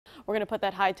We're going to put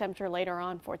that high temperature later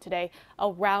on for today,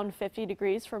 around 50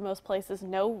 degrees for most places.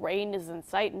 No rain is in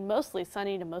sight and mostly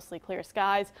sunny to mostly clear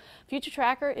skies. Future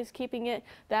Tracker is keeping it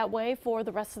that way for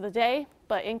the rest of the day,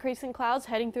 but increasing clouds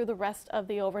heading through the rest of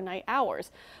the overnight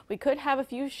hours. We could have a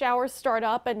few showers start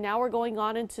up, and now we're going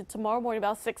on into tomorrow morning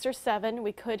about 6 or 7.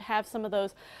 We could have some of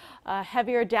those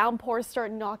heavier downpours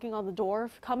start knocking on the door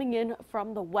coming in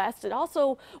from the west. It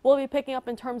also will be picking up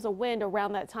in terms of wind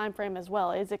around that time frame as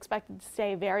well. It is expected to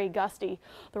stay very gusty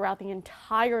throughout the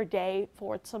entire day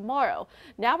for tomorrow.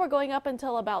 Now we're going up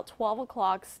until about 12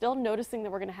 o'clock, still noticing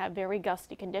that we're going to have very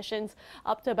gusty conditions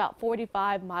up to about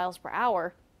 45 miles per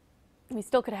hour. We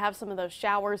still could have some of those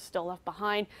showers still left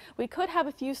behind. We could have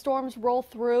a few storms roll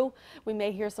through. We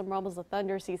may hear some rumbles of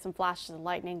thunder, see some flashes of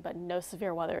lightning, but no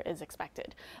severe weather is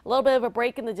expected. A little bit of a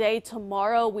break in the day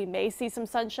tomorrow. We may see some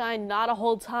sunshine, not a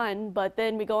whole ton, but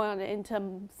then we go on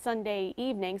into Sunday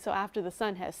evening. So after the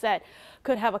sun has set,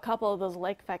 could have a couple of those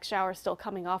lake effect showers still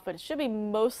coming off, but it should be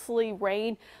mostly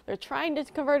rain. They're trying to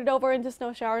convert it over into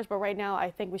snow showers, but right now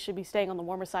I think we should be staying on the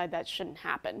warmer side. That shouldn't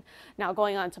happen. Now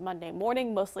going on to Monday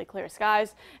morning, mostly clear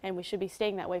skies, and we should be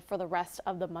staying that way for the rest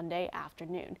of the Monday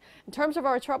afternoon. In terms of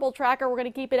our trouble tracker, we're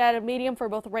going to keep it at a medium for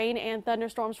both rain and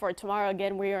thunderstorms for tomorrow.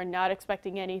 Again, we are not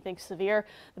expecting anything severe.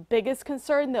 The biggest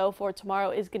concern though for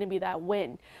tomorrow is going to be that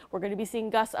wind. We're going to be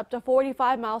seeing gusts up to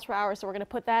 45 miles per hour, so we're going to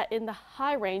put that in the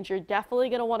high range. You're definitely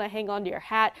going to want to hang on to your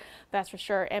hat, that's for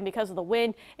sure, and because of the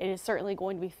wind, it is certainly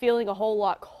going to be feeling a whole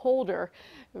lot colder.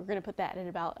 We're going to put that at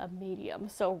about a medium.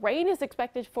 So rain is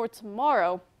expected for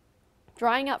tomorrow,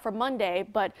 drying out for Monday,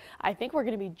 but I think we're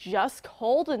going to be just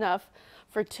cold enough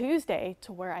for Tuesday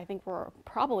to where I think we're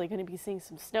probably going to be seeing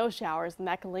some snow showers, and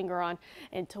that can linger on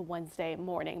into Wednesday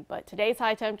morning. But today's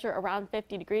high temperature around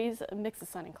 50 degrees, a mix of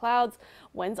sun and clouds.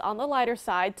 Winds on the lighter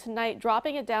side. Tonight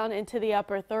dropping it down into the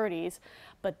upper 30s,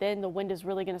 but then the wind is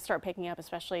really going to start picking up,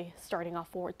 especially starting off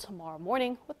for tomorrow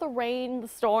morning with the rain, the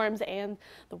storms, and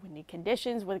the windy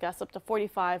conditions with gusts up to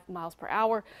 45 miles per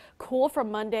hour. Cool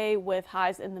from Monday with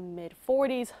highs in the mid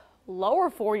 40s. Lower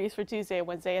 40s for Tuesday and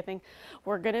Wednesday. I think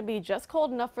we're going to be just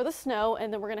cold enough for the snow,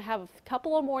 and then we're going to have a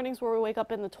couple of mornings where we wake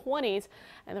up in the 20s,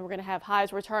 and then we're going to have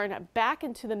highs return back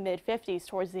into the mid 50s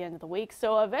towards the end of the week.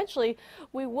 So eventually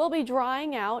we will be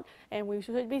drying out, and we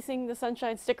should be seeing the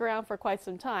sunshine stick around for quite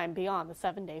some time beyond the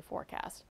 7-day forecast.